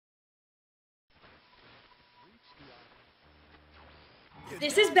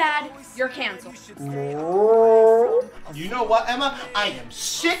This is bad. You're canceled. You know what, Emma? I am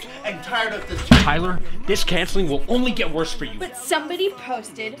sick and tired of this. Tyler, this canceling will only get worse for you. But somebody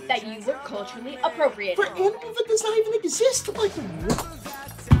posted that you were culturally appropriate. For animal that does not even exist. Like,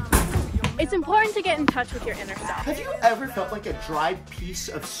 It's important to get in touch with your inner self. have you ever felt like a dried piece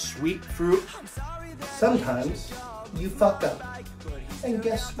of sweet fruit? Sometimes you fuck up. And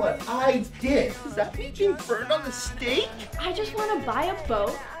guess what? I did. Does that mean being burned on the stake? I just want to buy a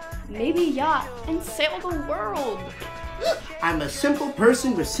boat, maybe a yacht, and sail the world. I'm a simple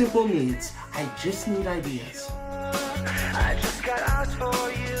person with simple needs. I just need ideas.